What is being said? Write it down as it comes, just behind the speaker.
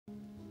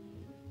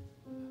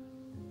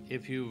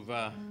If you've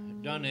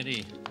done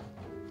any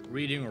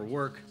reading or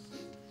work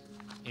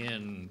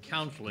in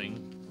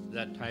counseling,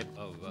 that type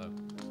of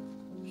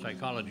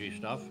psychology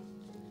stuff,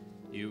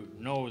 you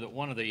know that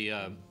one of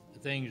the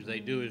things they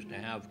do is to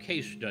have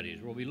case studies.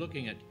 We'll be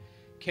looking at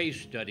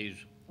case studies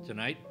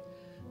tonight,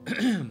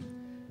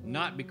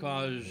 not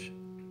because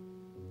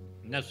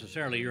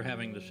necessarily you're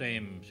having the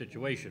same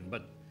situation,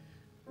 but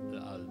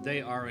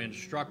they are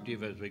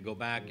instructive as we go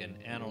back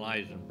and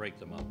analyze and break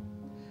them up.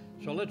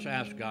 So let's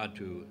ask God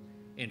to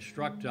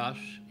instruct us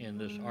in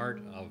this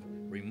art of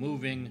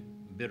removing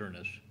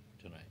bitterness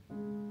tonight.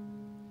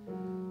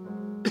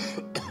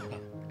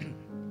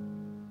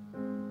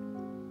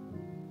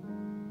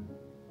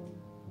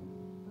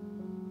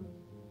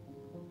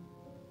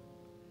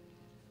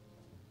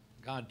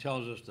 God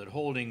tells us that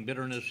holding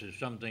bitterness is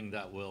something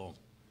that will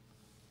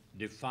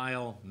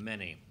defile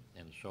many,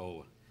 and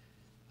so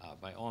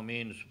by all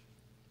means,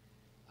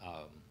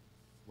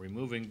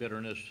 removing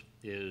bitterness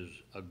is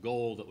a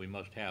goal that we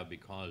must have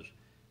because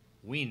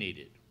we need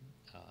it.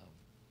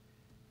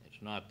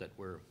 It's not that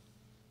we're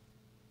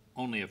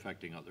only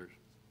affecting others.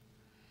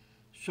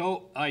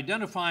 So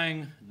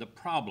identifying the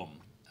problem.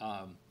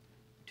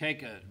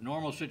 Take a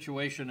normal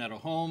situation at a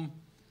home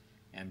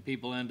and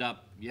people end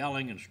up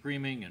yelling and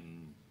screaming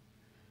and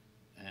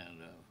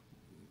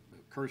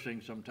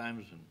cursing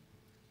sometimes and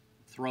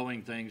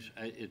throwing things.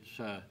 It's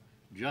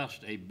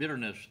just a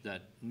bitterness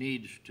that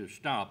needs to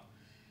stop.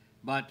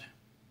 But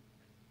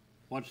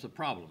what's the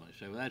problem? I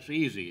say, well, that's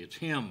easy. It's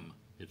him.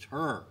 It's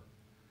her.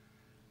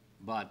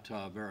 But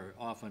very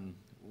often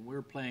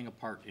we're playing a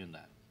part in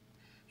that.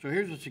 So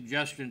here's a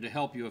suggestion to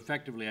help you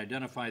effectively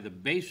identify the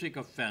basic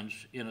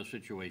offense in a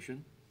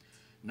situation.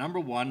 Number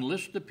one,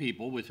 list the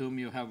people with whom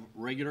you have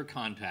regular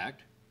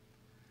contact.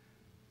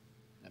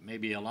 That may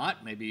be a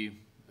lot, maybe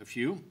a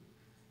few.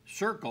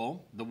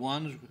 Circle the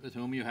ones with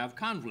whom you have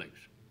conflicts.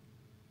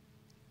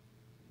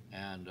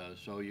 And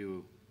so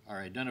you are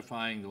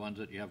identifying the ones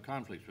that you have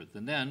conflicts with.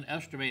 And then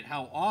estimate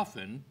how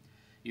often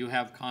you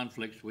have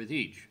conflicts with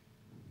each.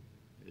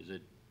 Is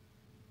it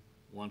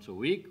once a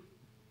week,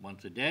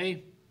 once a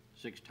day,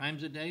 6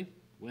 times a day?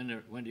 When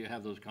do you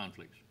have those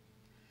conflicts?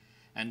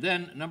 And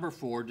then number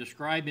 4,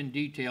 describe in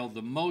detail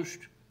the most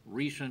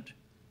recent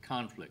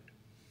conflict.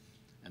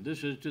 And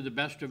this is to the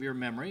best of your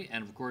memory.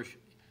 And of course,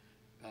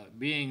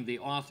 being the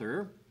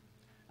author,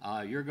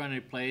 you're going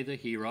to play the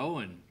hero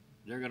and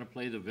they're going to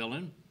play the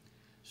villain.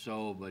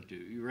 So, but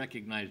you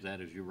recognize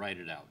that as you write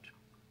it out.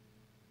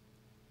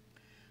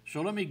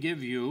 So let me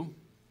give you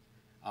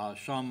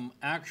some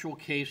actual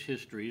case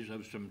histories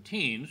of some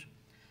teens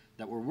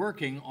that were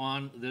working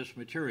on this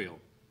material.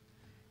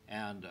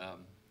 And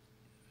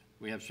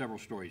we have several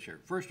stories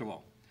here. First of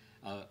all,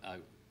 a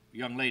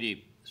young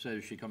lady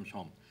says she comes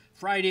home.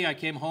 Friday, I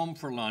came home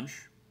for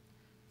lunch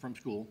from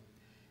school,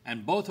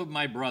 and both of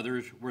my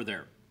brothers were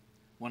there.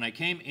 When I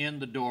came in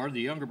the door, the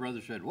younger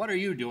brother said, "What are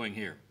you doing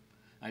here?"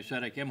 I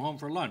said, "I came home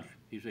for lunch."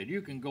 He said,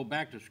 "You can go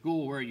back to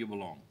school where you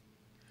belong."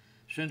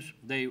 Since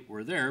they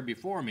were there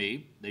before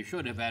me, they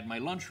should have had my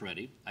lunch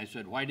ready. I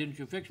said, "Why didn't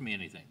you fix me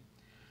anything?"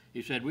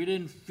 He said, "We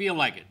didn't feel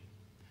like it."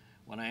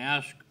 When I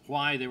asked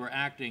why they were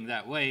acting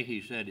that way,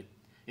 he said,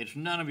 "It's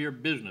none of your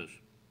business."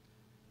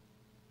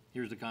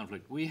 Here's the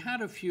conflict. "We had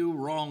a few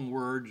wrong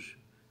words,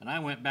 and I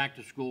went back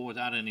to school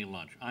without any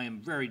lunch. I am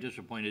very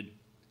disappointed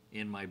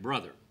in my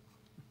brother."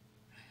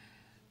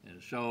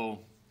 And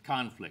so,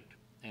 conflict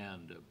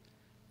and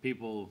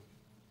people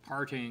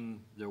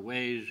parting their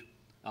ways,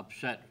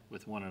 upset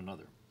with one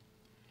another.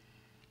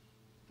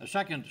 A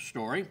second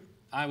story.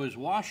 I was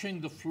washing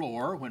the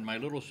floor when my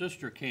little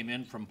sister came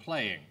in from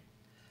playing.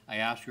 I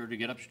asked her to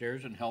get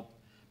upstairs and help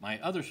my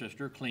other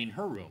sister clean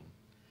her room.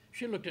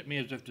 She looked at me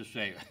as if to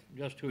say,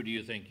 "Just who do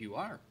you think you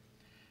are?"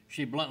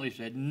 She bluntly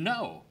said,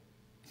 "No."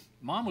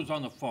 Mom was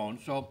on the phone,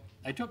 so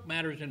I took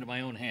matters into my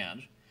own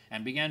hands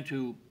and began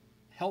to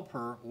help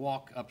her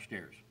walk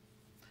upstairs.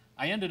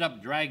 I ended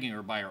up dragging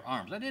her by her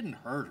arms. I didn't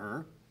hurt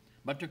her,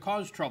 but to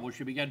cause trouble,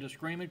 she began to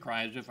scream and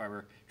cry as if I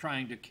were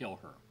trying to kill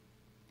her.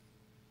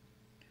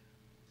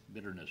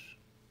 Bitterness,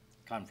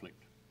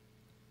 conflict.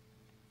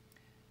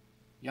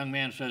 Young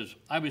man says,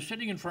 I was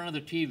sitting in front of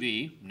the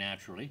TV,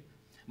 naturally.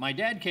 My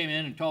dad came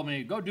in and told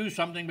me, go do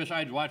something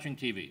besides watching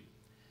TV.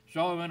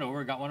 So I went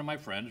over, got one of my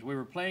friends. We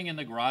were playing in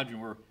the garage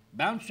and we're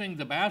bouncing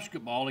the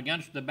basketball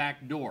against the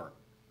back door.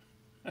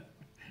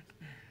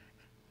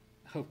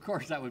 Of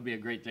course, that would be a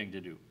great thing to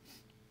do.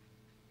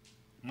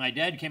 My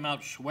dad came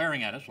out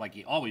swearing at us like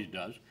he always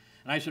does.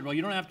 And I said, well,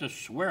 you don't have to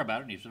swear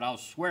about it. And he said, I'll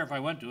swear if I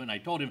went to. And I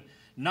told him,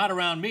 not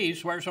around me,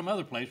 swear some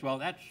other place. Well,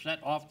 that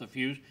set off the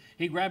fuse.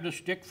 He grabbed a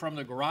stick from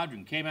the garage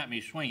and came at me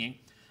swinging.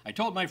 I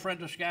told my friend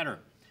to scatter.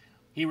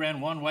 He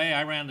ran one way,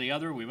 I ran the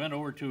other. We went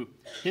over to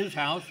his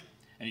house,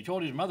 and he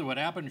told his mother what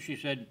happened, and she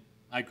said,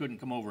 I couldn't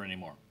come over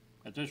anymore.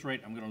 At this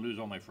rate, I'm going to lose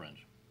all my friends.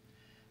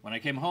 When I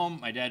came home,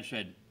 my dad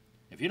said,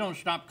 if you don't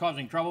stop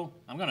causing trouble,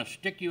 I'm going to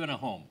stick you in a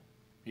home.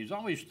 He's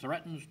always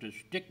threatens to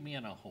stick me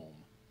in a home.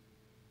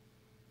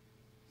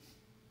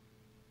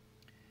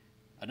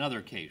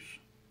 Another case.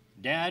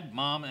 Dad,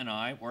 Mom, and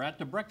I were at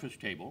the breakfast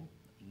table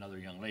another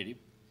young lady,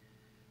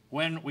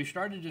 when we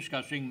started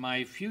discussing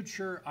my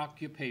future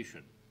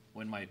occupation,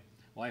 when my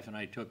wife and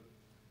I took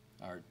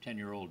our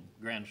 10-year-old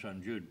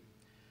grandson, Jude,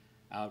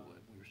 out.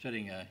 We were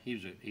sitting,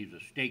 he's a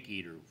steak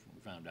eater,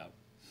 we found out.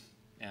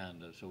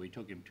 And so we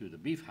took him to the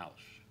beef house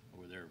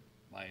over there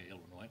by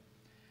Illinois.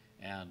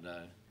 And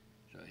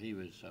so he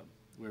was,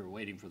 we were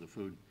waiting for the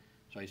food.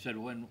 So I said,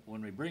 when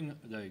we bring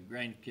the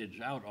grandkids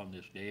out on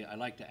this day, I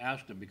like to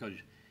ask them, because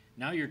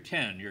now you're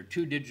 10, you're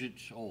 2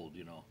 digits old,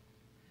 you know.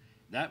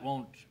 That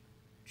won't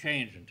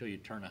change until you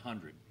turn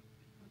 100.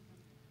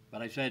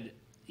 But I said,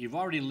 you've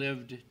already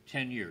lived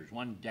 10 years,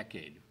 1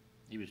 decade.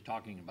 He was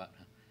talking about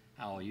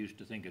how I used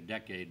to think a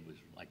decade was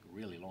like a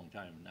really long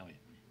time. Now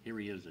here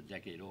he is, a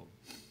decade old.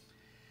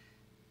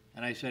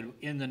 And I said,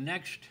 in the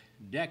next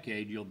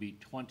decade, you'll be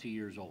 20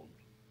 years old.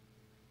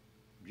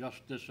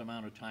 Just this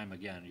amount of time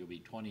again, you'll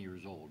be 20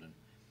 years old. And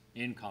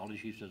in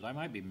college, he says, I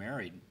might be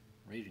married,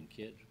 raising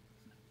kids.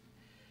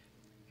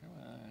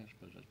 I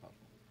suppose that's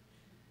possible.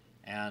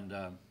 And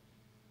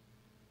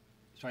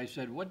so I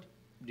said, what,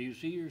 do you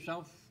see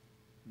yourself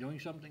doing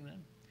something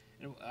then?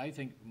 And I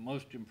think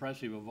most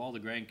impressive of all the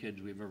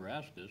grandkids we've ever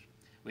asked this,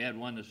 we had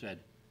one that said,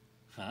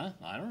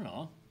 I don't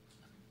know.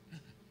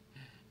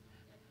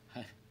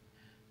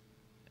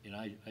 You know,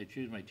 I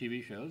choose my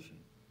TV shows and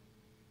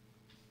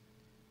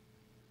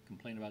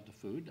complain about the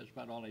food. That's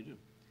about all I do.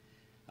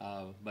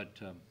 But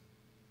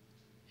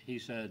he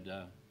said,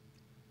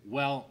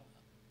 well,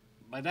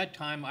 by that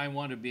time I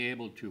want to be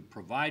able to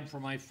provide for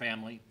my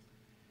family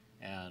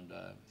and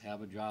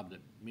have a job that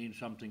means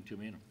something to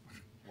me. And,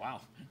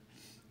 wow,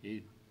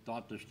 he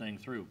thought this thing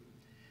through.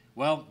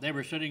 Well, they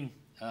were sitting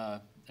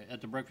at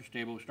the breakfast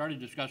table, started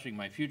discussing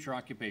my future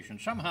occupation.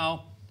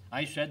 Somehow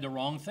I said the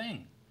wrong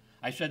thing.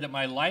 I said that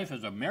my life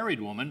as a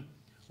married woman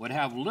would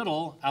have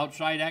little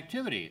outside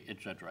activity,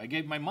 etc. I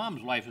gave my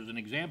mom's life as an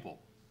example.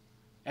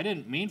 I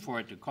didn't mean for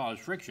it to cause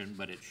friction,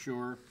 but it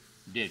sure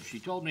did. She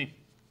told me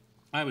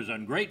I was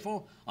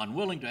ungrateful,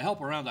 unwilling to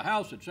help around the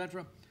house,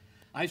 etc.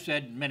 I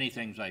said many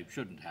things I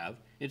shouldn't have.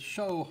 It's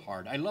so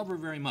hard. I love her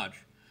very much,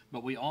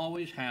 but we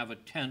always have a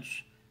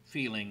tense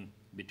feeling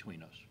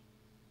between us.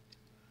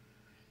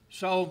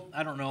 So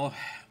I don't know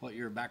what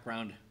your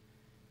background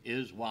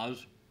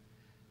was,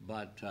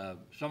 but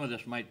some of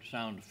this might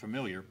sound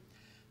familiar.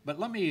 But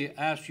let me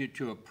ask you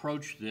to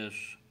approach this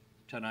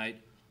tonight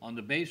on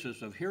the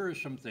basis of, here are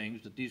some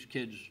things that these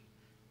kids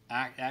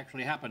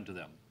actually happened to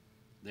them.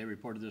 They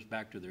reported this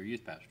back to their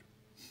youth pastor.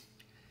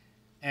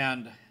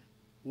 And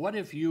what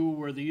if you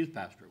were the youth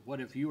pastor? What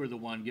if you were the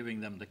one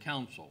giving them the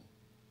counsel?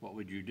 What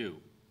would you do?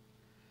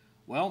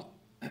 Well,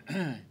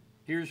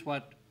 here's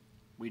what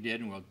we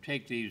did, and we'll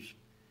take these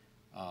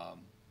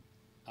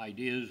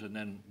ideas and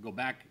then go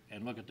back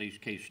and look at these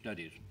case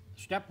studies.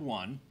 Step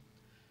 1,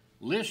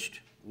 list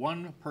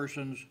one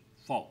person's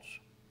faults.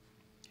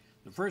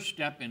 The first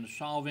step in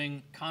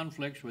solving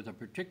conflicts with a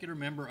particular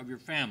member of your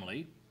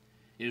family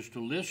is to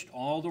list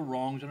all the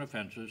wrongs and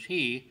offenses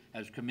he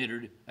has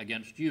committed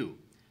against you.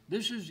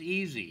 This is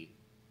easy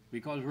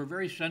because we're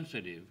very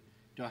sensitive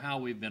to how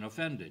we've been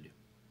offended.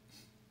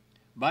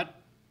 But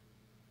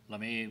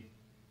let me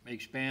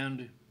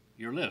expand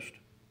your list.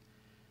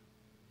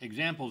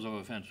 Examples of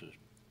offenses: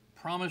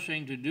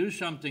 promising to do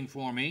something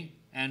for me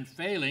and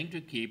failing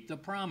to keep the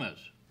promise.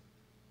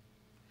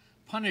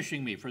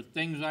 Punishing me for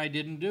things I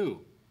didn't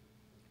do.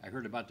 I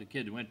heard about the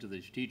kid who went to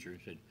this teacher and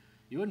said,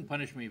 you wouldn't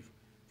punish me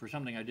for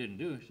something I didn't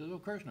do. He says,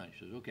 of course not.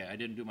 He says, okay, I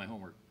didn't do my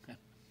homework.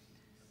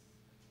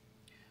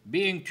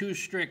 Being too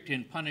strict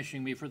in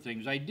punishing me for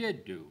things I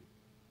did do.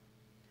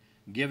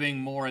 Giving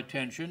more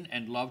attention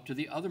and love to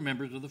the other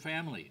members of the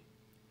family.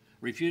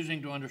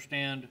 Refusing to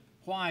understand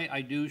why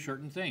I do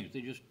certain things.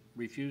 They just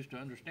refuse to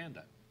understand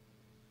that.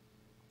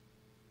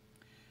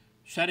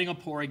 Setting a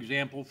poor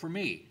example for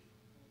me.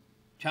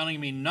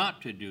 Telling me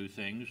not to do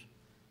things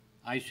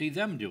I see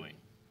them doing.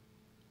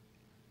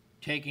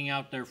 Taking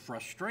out their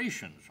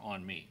frustrations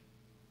on me.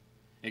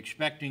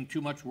 Expecting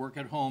too much work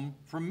at home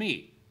from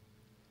me.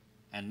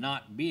 And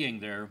not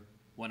being there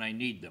when I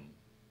need them.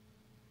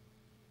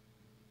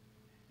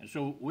 And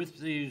so with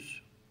these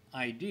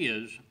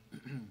ideas,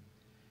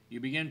 you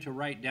begin to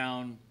write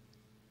down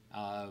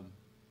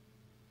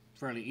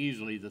fairly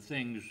easily the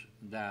things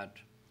that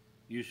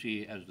you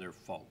see as their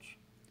faults.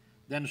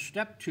 Then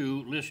step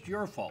 2, list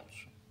your faults.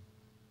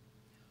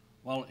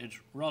 Well, it's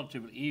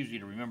relatively easy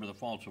to remember the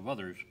faults of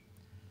others,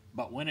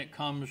 but when it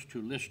comes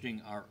to listing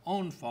our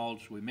own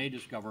faults, we may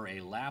discover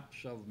a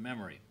lapse of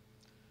memory.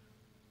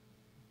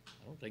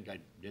 I don't think I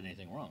did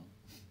anything wrong.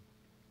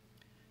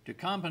 To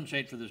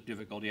compensate for this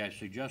difficulty, I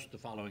suggest the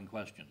following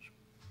questions.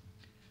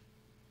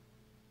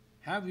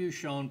 Have you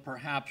shown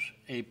perhaps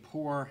a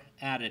poor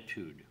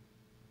attitude?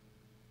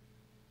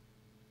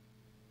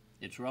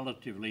 It's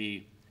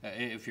relatively,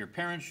 if your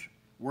parents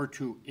were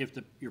to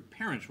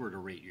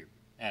rate your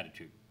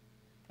attitude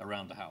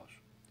around the house,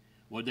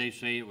 would they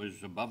say it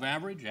was above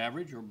average,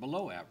 average, or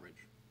below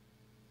average?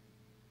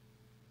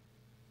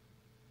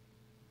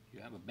 You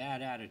have a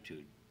bad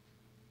attitude.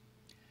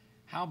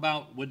 How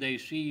about, would they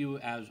see you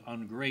as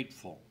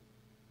ungrateful?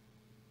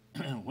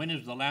 When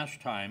is the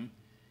last time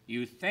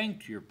you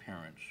thanked your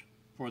parents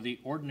for the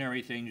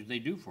ordinary things they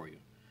do for you,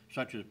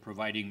 such as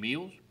providing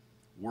meals,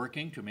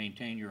 working to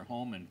maintain your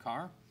home and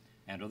car,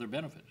 and other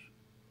benefits?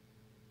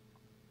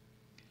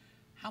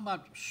 How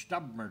about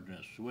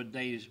stubbornness? Would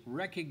they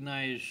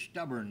recognize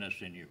stubbornness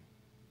in you?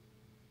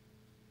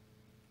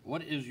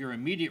 What is your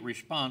immediate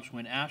response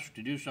when asked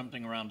to do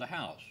something around the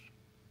house?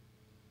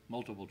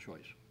 Multiple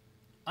choice.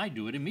 I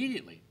do it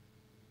immediately.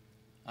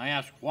 I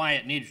ask why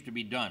it needs to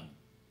be done.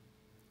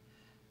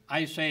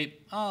 I say,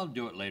 I'll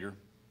do it later.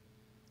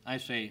 I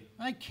say,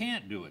 I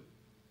can't do it.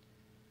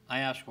 I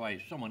ask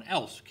why someone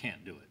else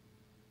can't do it.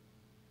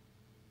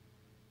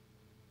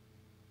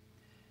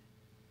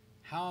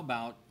 How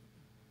about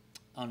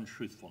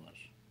untruthfulness?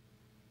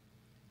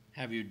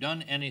 Have you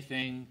done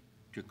anything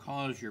to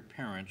cause your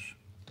parents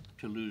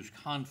to lose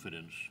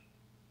confidence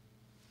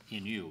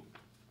in you?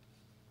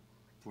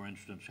 For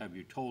instance, have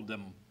you told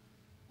them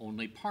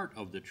only part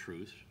of the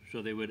truth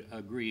so they would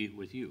agree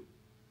with you?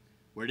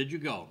 Where did you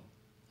go?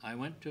 I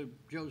went to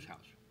Joe's house.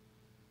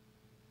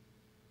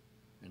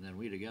 And then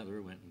we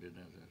together went and did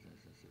that,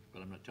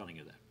 but I'm not telling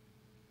you that.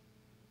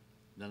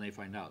 Then they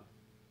find out.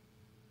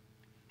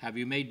 Have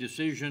you made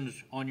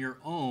decisions on your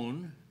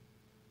own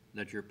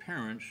that your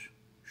parents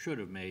should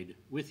have made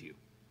with you?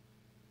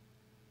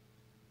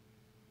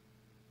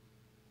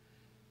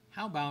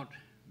 How about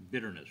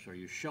bitterness? Are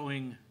you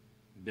showing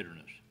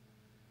bitterness?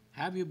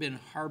 Have you been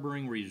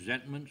harboring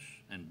resentments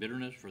and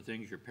bitterness for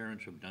things your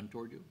parents have done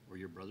toward you, or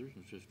your brothers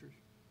and sisters?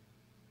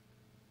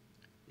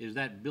 Is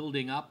that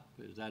building up?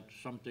 Is that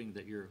something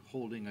that you're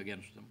holding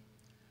against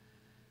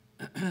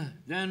them?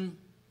 Then,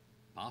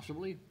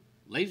 possibly,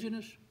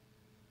 laziness.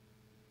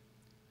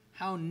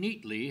 How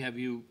neatly have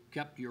you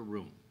kept your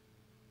room?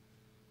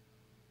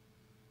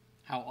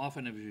 How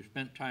often have you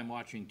spent time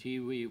watching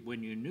TV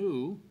when you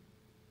knew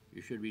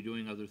you should be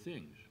doing other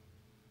things?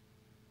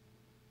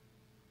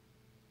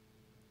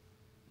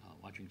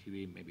 Watching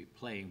TV, maybe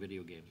playing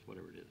video games,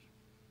 whatever it is.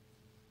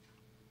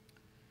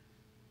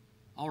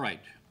 All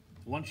right,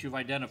 once you've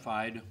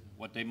identified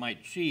what they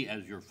might see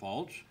as your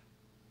faults,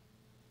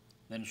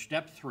 then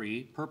step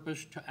 3,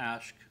 purpose to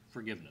ask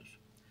forgiveness.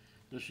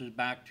 This is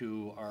back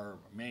to our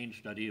main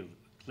study of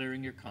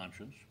clearing your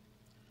conscience,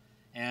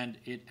 and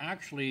it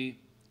actually,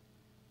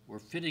 we're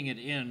fitting it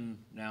in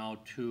now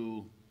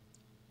to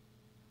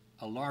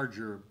a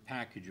larger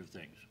package of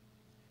things.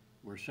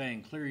 We're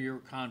saying clear your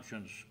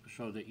conscience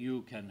so that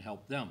you can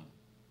help them.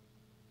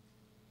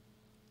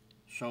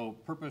 So,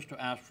 purpose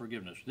to ask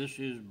forgiveness. This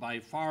is by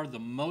far the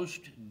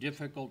most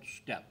difficult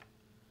step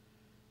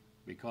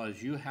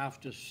because you have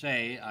to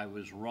say, I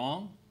was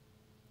wrong.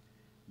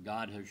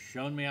 God has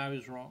shown me I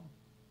was wrong.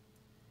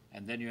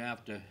 And then you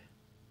have to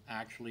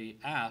actually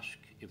ask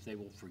if they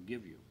will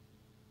forgive you.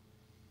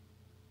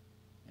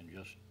 And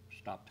just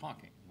stop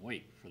talking and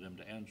wait for them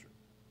to answer.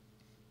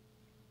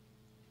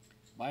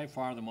 By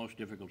far the most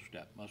difficult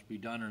step must be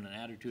done in an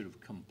attitude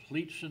of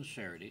complete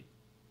sincerity,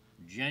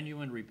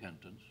 genuine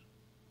repentance.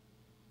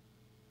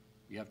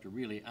 You have to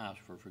really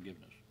ask for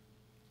forgiveness.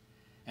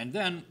 And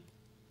then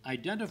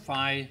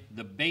identify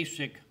the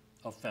basic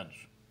offense.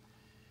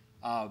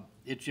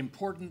 It's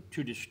important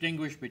to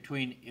distinguish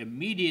between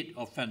immediate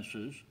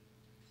offenses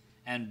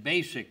and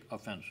basic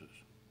offenses.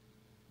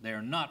 They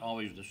are not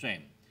always the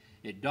same.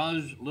 It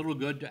does little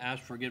good to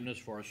ask forgiveness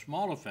for a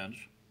small offense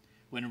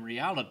when in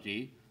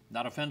reality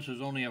that offense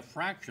is only a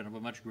fraction of a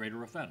much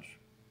greater offense.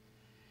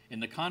 In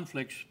the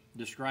conflicts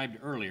described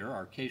earlier,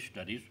 our case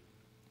studies,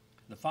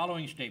 the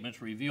following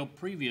statements reveal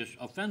previous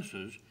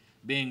offenses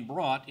being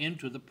brought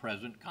into the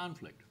present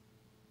conflict.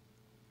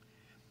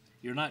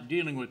 You're not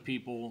dealing with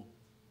people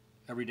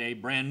every day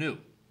brand new.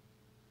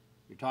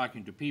 You're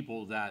talking to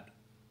people that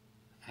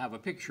have a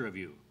picture of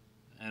you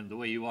and the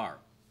way you are.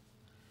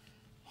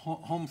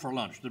 Home for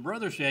lunch. The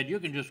brother said, you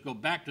can just go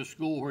back to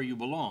school where you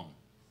belong.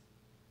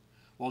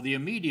 Well, the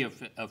immediate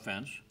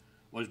offense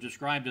was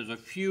described as a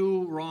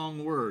few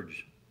wrong words.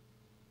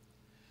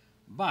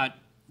 But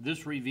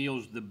this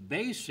reveals the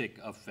basic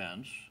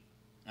offense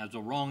as a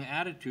wrong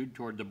attitude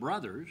toward the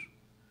brothers,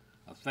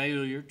 a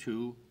failure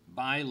to,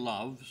 by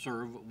love,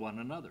 serve one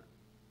another.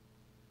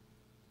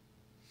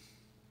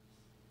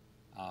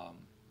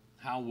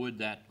 How would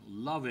that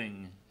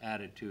loving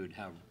attitude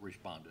have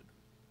responded?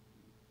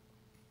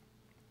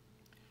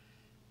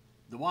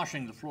 The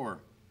washing the floor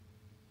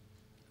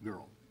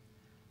girl.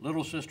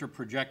 Little sister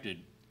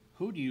projected,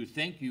 who do you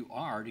think you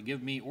are to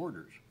give me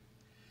orders?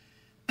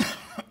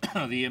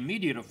 The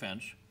immediate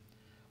offense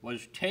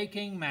was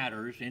taking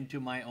matters into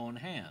my own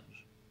hands.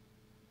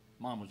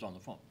 Mom was on the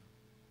phone.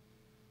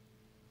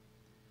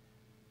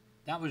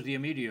 That was the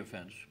immediate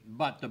offense.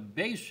 But the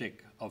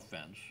basic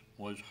offense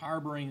was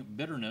harboring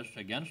bitterness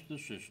against the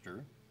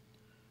sister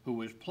who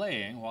was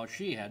playing while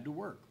she had to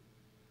work.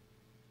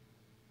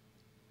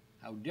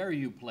 How dare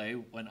you play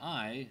when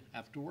I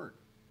have to work?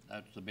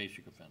 That's the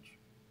basic offense.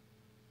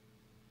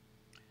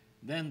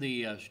 Then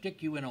the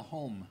stick you in a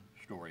home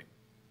story.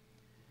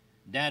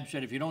 Dad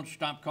said, if you don't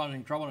stop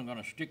causing trouble, I'm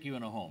going to stick you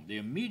in a home. The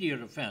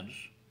immediate offense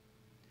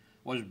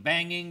was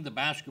banging the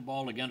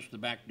basketball against the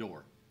back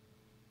door.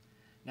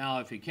 Now,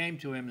 if he came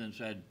to him and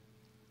said,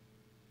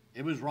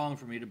 it was wrong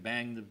for me to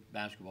bang the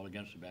basketball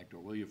against the back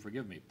door, will you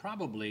forgive me?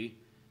 Probably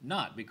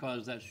not,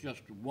 because that's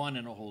just one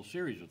in a whole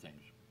series of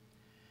things.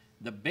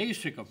 The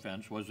basic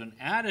offense was an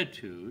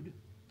attitude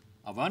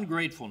of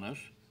ungratefulness,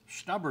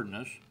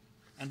 stubbornness,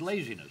 and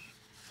laziness.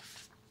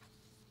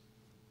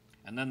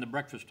 And then the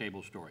breakfast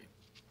table story.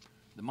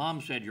 The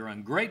mom said, you're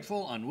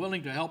ungrateful,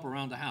 unwilling to help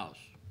around the house.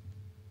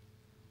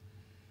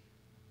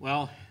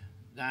 Well,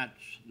 that's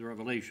the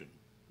revelation.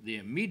 The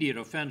immediate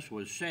offense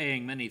was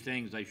saying many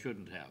things I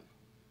shouldn't have.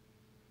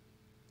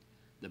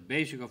 The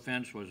basic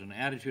offense was an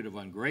attitude of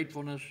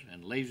ungratefulness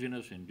and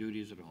laziness in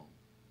duties at home.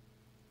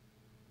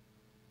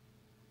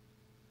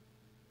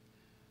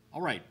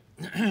 All right,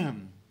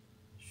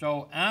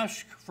 so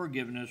ask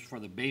forgiveness for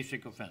the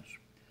basic offense.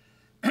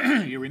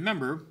 You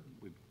remember,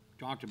 we've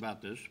talked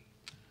about this,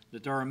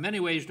 that there are many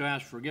ways to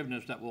ask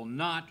forgiveness that will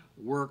not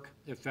work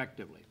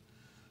effectively.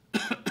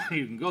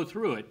 You can go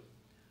through it,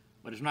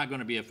 but it's not going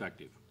to be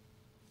effective.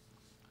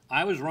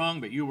 I was wrong,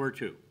 but you were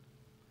too.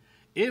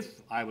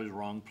 If I was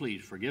wrong,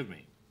 please forgive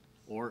me.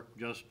 Or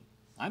just,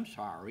 I'm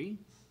sorry.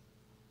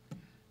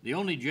 The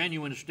only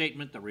genuine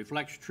statement that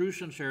reflects true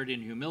sincerity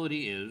and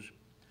humility is,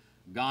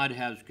 God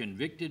has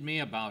convicted me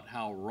about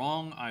how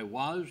wrong I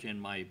was in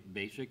my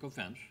basic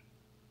offense.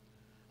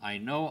 I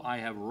know I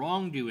have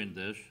wronged you in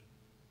this.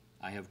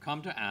 I have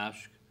come to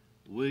ask,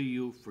 will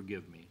you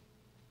forgive me?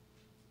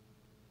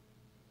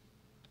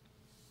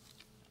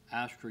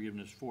 Ask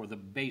forgiveness for the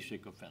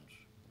basic offense.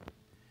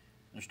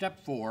 And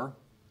step 4,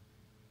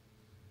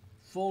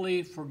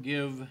 fully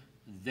forgive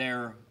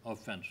their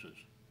offenses.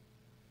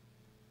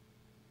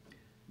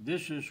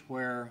 This is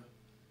where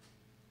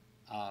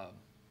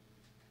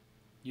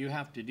you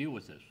have to deal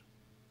with this.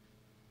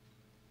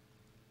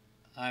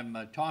 I'm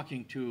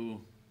talking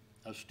to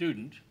a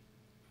student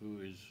who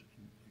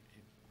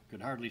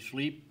could hardly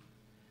sleep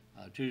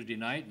Tuesday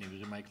night, and he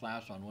was in my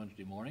class on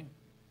Wednesday morning,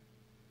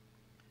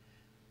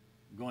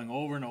 going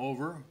over and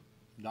over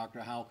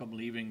Dr. Halcomb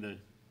leaving the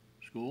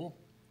school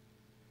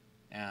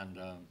and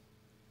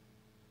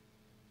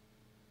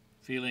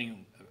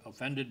feeling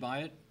offended by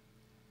it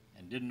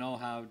and didn't know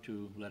how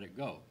to let it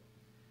go.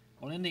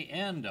 Well, in the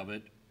end of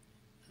it,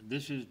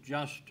 this is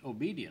just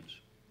obedience.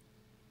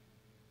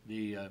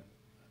 The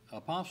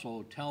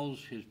apostle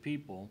tells his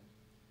people,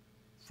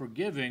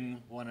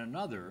 forgiving one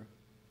another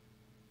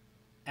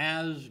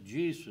as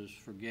Jesus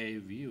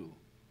forgave you.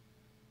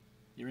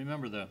 You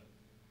remember the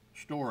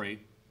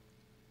story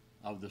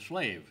of the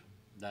slave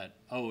that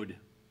owed,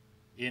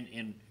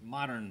 in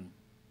modern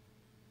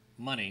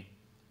money,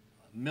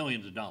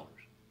 millions of dollars.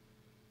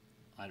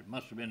 It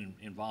must have been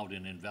involved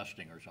in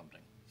investing or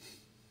something.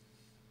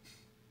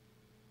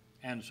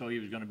 And so he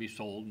was going to be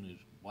sold, and his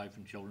wife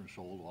and children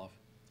sold off.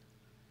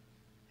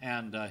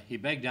 And he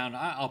begged down,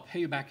 I'll pay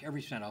you back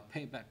every cent. I'll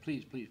pay you back,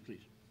 please, please,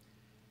 please.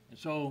 And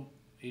so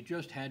he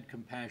just had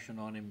compassion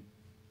on him,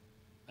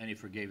 and he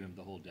forgave him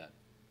the whole debt.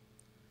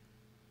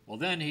 Well,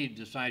 then he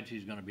decides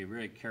he's going to be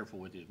very careful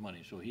with his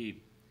money. So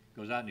he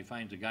goes out and he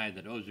finds a guy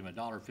that owes him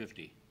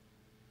 $1.50.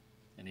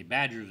 And he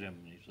badgers him.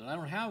 And he says, I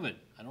don't have it.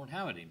 I don't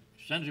have it. He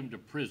sends him to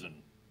prison,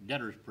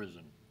 debtor's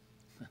prison,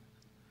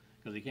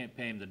 because he can't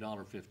pay him the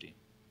 $1.50.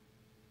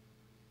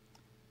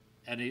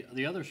 And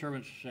the other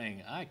servants are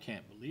saying, I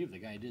can't believe the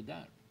guy did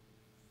that.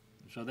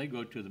 So they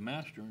go to the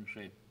master and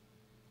say,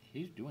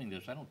 he's doing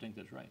this. I don't think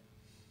that's right.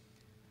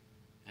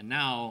 And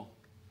now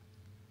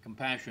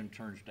compassion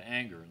turns to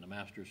anger, and the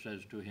master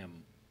says to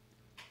him,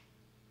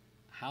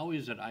 how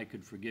is it I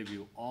could forgive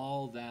you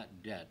all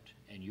that debt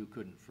and you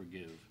couldn't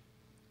forgive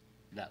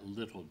that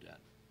little debt?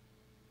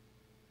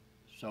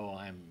 So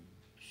I'm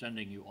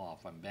sending you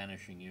off. I'm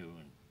banishing you,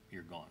 and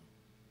you're gone.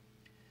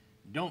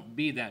 Don't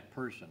be that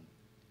person.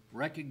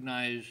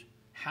 Recognize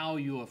how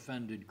you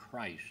offended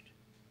Christ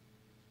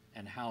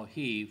and how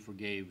he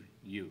forgave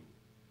you.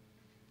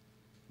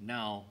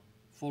 Now,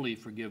 fully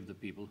forgive the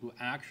people who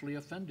actually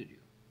offended you,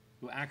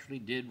 who actually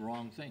did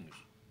wrong things.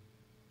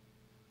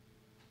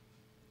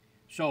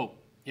 So,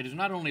 it is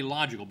not only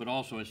logical, but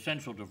also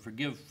essential to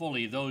forgive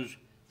fully those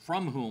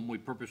from whom we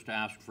purpose to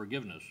ask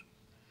forgiveness.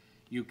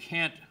 You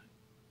can't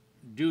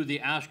do the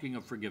asking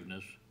of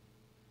forgiveness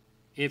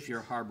if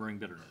you're harboring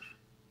bitterness.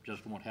 It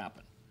just won't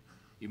happen.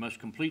 You must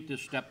complete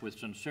this step with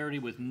sincerity,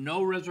 with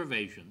no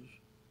reservations.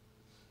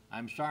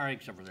 I'm sorry,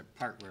 except for the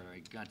part where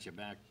I got you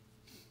back.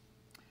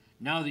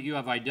 Now that you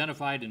have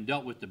identified and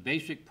dealt with the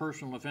basic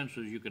personal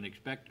offenses, you can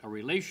expect a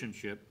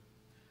relationship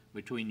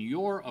between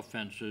your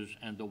offenses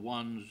and the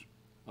ones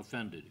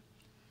offended.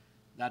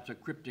 That's a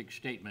cryptic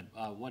statement.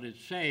 What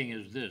it's saying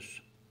is this,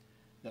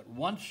 that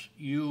once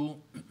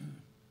you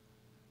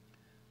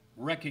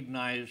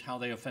recognize how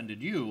they offended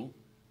you,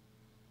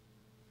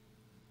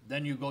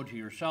 then you go to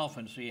yourself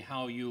and see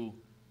how you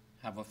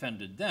have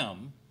offended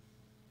them.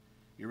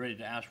 You're ready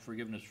to ask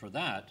forgiveness for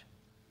that.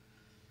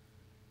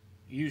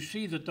 You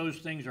see that those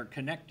things are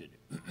connected,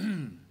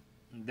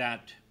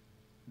 that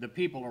the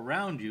people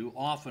around you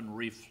often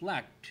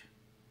reflect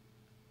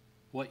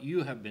what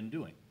you have been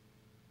doing.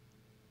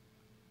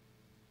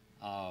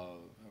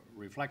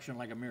 reflection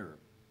like a mirror.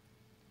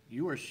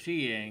 You are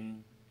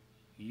seeing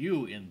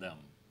you in them.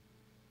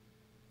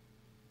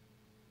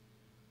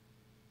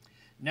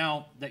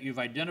 Now that you've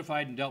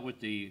identified and dealt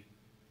with the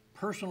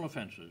personal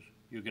offenses,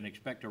 you can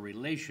expect a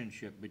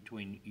relationship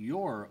between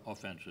your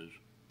offenses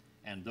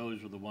and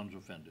those of the ones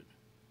offended.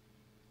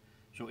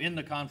 So in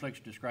the conflicts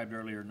described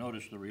earlier,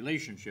 notice the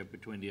relationship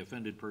between the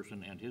offended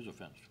person and his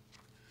offense.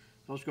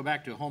 So let's go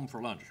back to home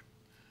for lunch.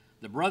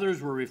 The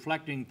brothers were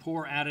reflecting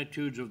poor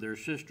attitudes of their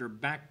sister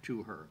back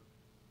to her.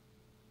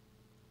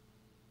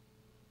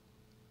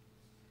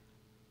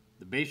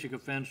 The basic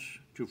offense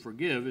to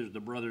forgive is the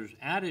brother's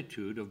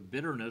attitude of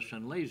bitterness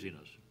and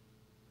laziness.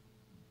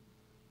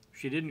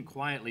 She didn't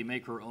quietly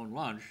make her own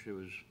lunch. It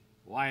was,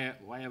 why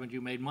haven't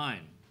you made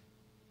mine?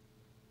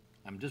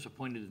 I'm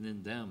disappointed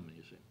in them,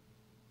 you see.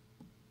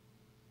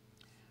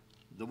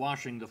 The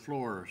washing the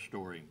floor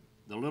story.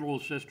 The little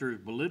sister's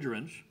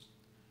belligerence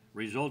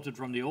resulted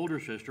from the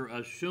older sister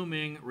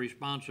assuming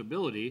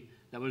responsibility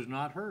that was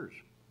not hers.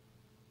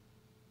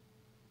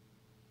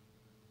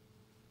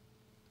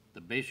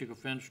 The basic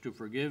offense to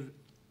forgive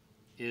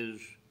is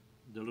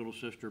the little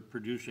sister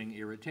producing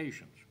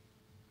irritations.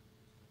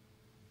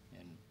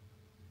 And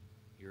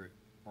your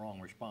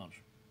wrong response.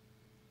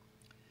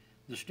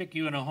 The stick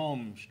you in a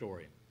home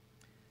story.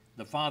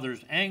 The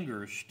father's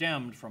anger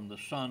stemmed from the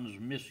son's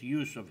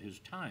misuse of his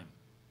time.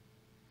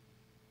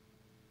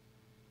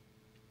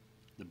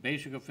 The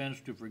basic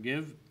offense to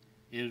forgive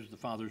is the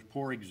father's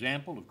poor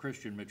example of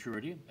Christian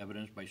maturity,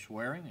 evidenced by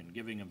swearing and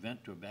giving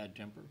vent to a bad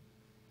temper.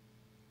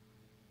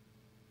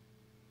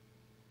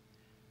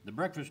 The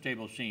breakfast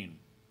table scene.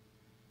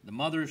 The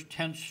mother's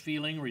tense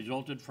feeling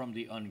resulted from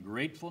the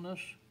ungratefulness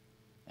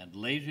and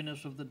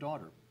laziness of the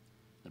daughter.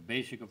 The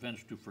basic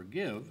offense to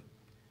forgive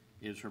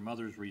is her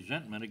mother's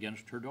resentment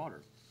against her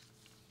daughter.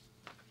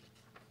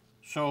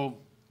 So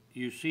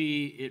you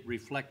see it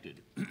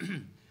reflected.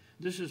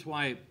 This is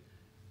why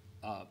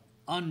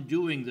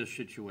undoing this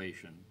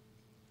situation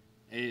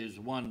is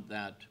one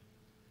that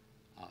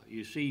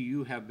you see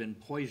you have been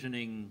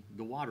poisoning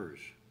the waters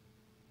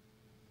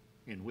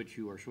in which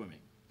you are swimming.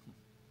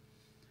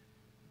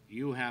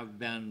 You have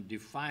been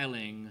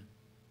defiling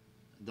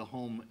the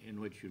home in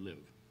which you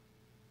live.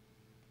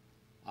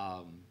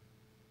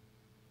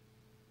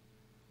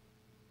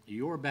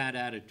 Your bad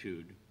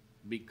attitude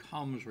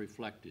becomes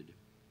reflected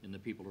in the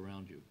people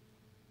around you.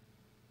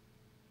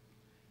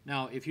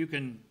 Now, if you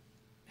can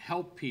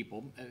help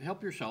people,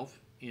 help yourself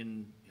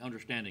in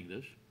understanding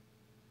this,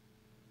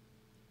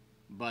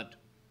 but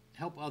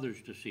help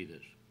others to see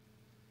this.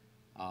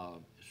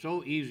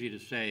 So easy to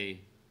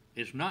say,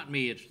 it's not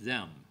me, it's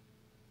them.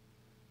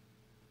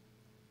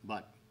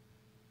 But,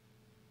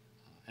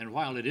 and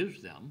while it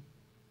is them,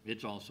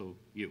 it's also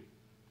you.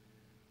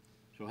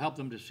 So help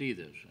them to see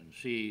this and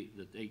see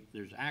that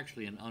there's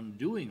actually an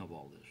undoing of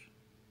all this.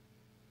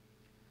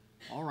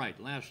 All right,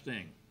 last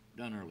thing,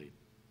 done early.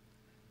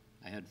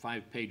 I had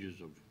 5 pages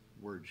of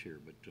words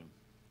here, but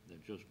they're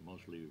just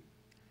mostly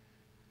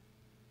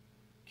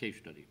case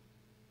study.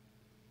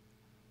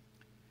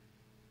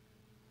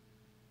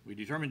 We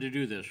determined to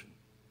do this,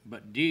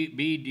 but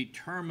be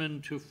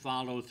determined to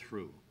follow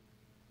through.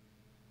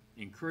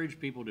 Encourage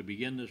people to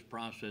begin this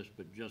process,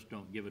 but just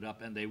don't give it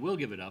up, and they will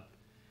give it up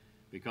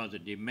because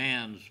it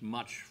demands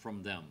much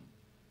from them.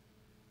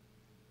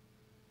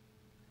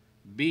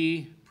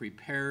 Be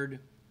prepared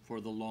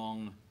for the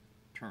long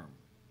term.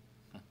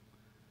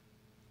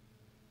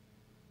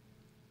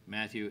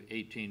 Matthew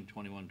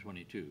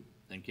 18:21-22.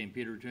 Then came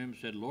Peter to him and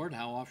said, Lord,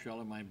 how oft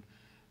shall my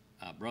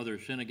brother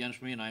sin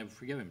against me, and I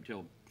forgive him?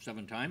 Till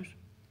 7 times?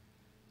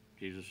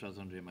 Jesus saith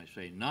unto him, I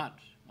say not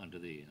unto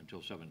thee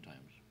until 7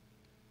 times,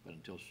 but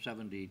until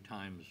 70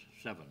 times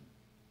 7.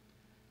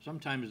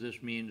 Sometimes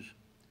this means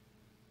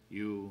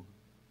you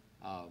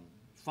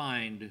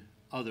find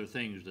other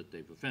things that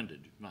they've offended,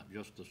 not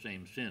just the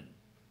same sin.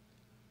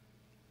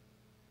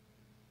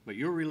 But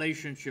your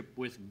relationship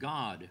with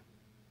God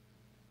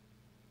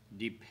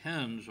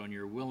depends on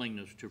your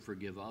willingness to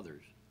forgive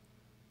others.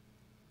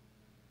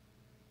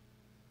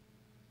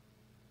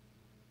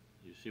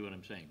 You see what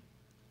I'm saying?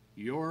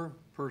 Your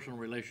personal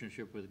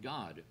relationship with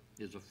God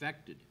is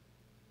affected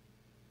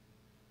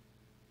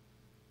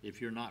if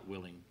you're not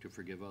willing to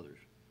forgive others.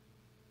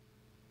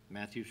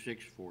 Matthew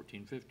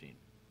 6:14-15.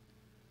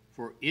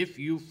 For if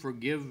you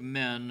forgive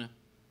men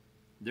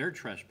their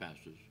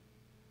trespasses,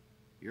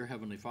 your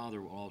heavenly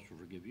Father will also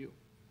forgive you.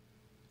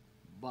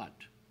 But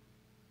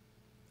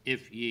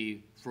if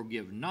ye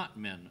forgive not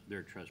men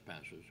their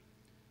trespasses,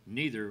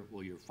 neither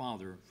will your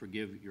Father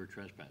forgive your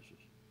trespasses.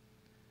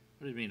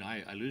 What does it mean?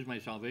 I lose my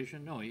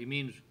salvation? No, it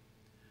means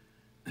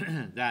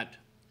that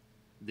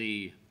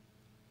the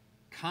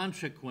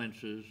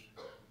consequences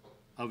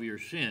of your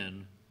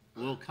sin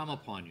will come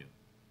upon you.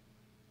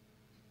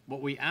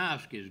 What we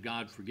ask is,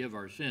 God, forgive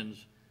our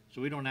sins so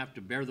we don't have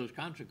to bear those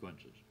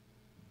consequences.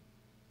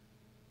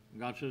 And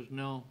God says,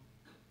 no,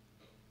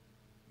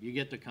 you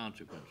get the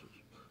consequences.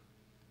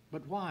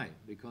 But why?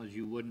 Because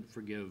you wouldn't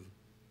forgive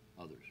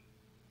others.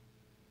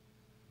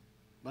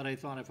 But I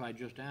thought if I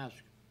just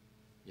ask,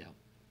 yeah.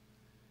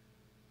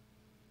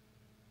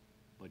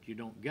 but you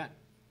don't get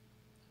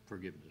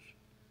forgiveness.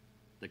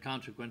 The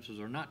consequences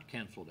are not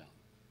canceled out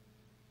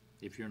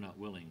if you're not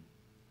willing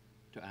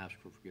to ask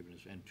for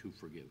forgiveness and to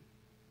forgive.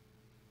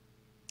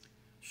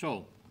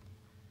 So,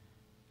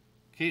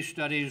 case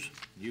studies,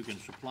 you can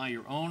supply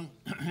your own,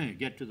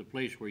 get to the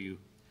place where you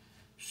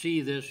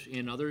see this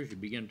in others. You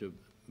begin to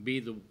be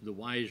the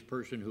wise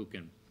person who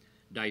can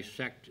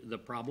dissect the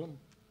problem.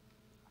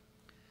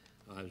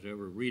 As I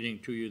were reading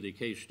to you the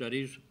case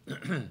studies,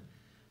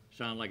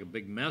 sound like a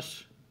big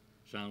mess,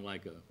 sound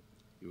like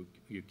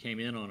you came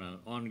in on an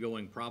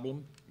ongoing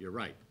problem. You're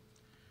right.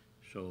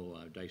 So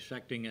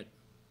dissecting it,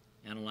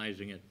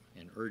 analyzing it,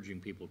 and urging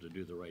people to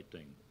do the right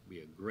thing be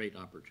a great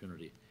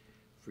opportunity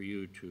for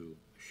you to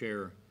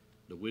share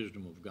the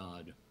wisdom of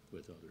God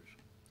with others.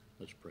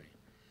 Let's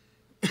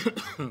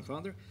pray.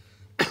 Father,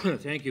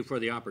 thank you for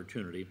the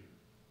opportunity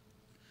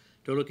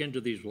to look into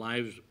these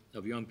lives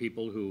of young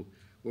people who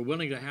were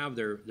willing to have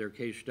their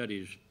case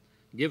studies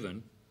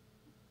given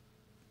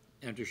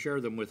and to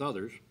share them with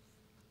others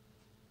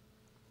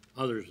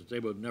that they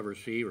would never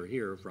see or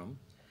hear from,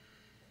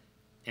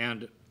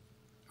 and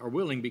are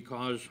willing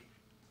because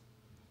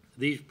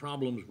these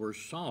problems were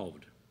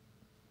solved.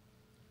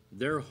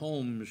 Their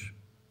homes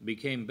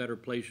became better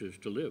places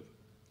to live.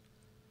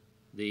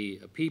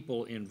 The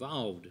people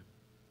involved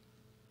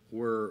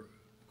were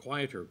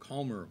quieter,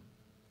 calmer,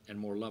 and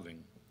more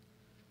loving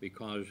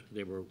because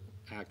they were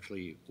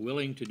actually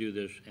willing to do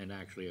this and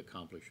actually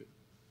accomplish it.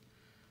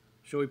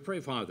 So we pray,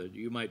 Father, that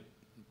you might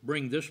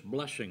bring this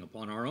blessing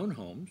upon our own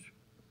homes,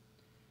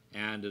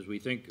 and as we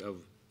think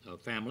of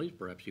families,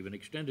 perhaps even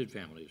extended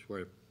families,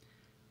 where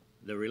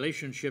the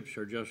relationships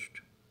are just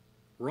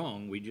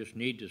wrong. We just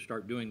need to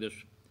start doing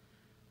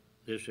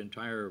this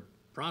entire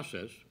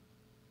process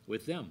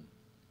with them.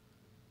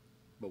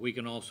 But we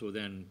can also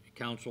then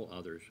counsel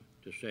others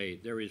to say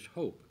there is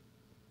hope.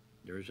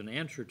 There is an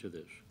answer to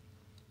this.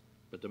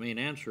 But the main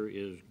answer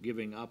is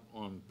giving up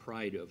on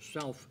pride of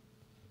self,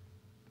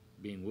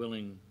 being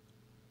willing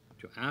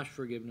to ask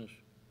forgiveness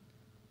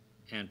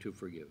and to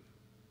forgive.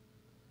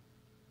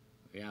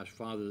 We ask,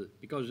 Father,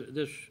 because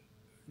this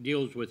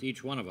deals with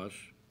each one of us,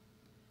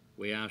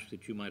 we ask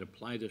that you might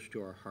apply this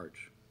to our hearts,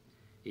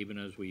 even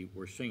as we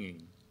were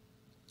singing,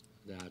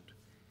 that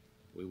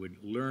we would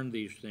learn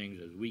these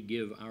things as we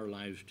give our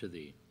lives to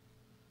thee.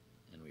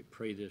 And we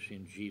pray this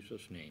in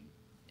Jesus' name.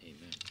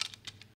 Amen.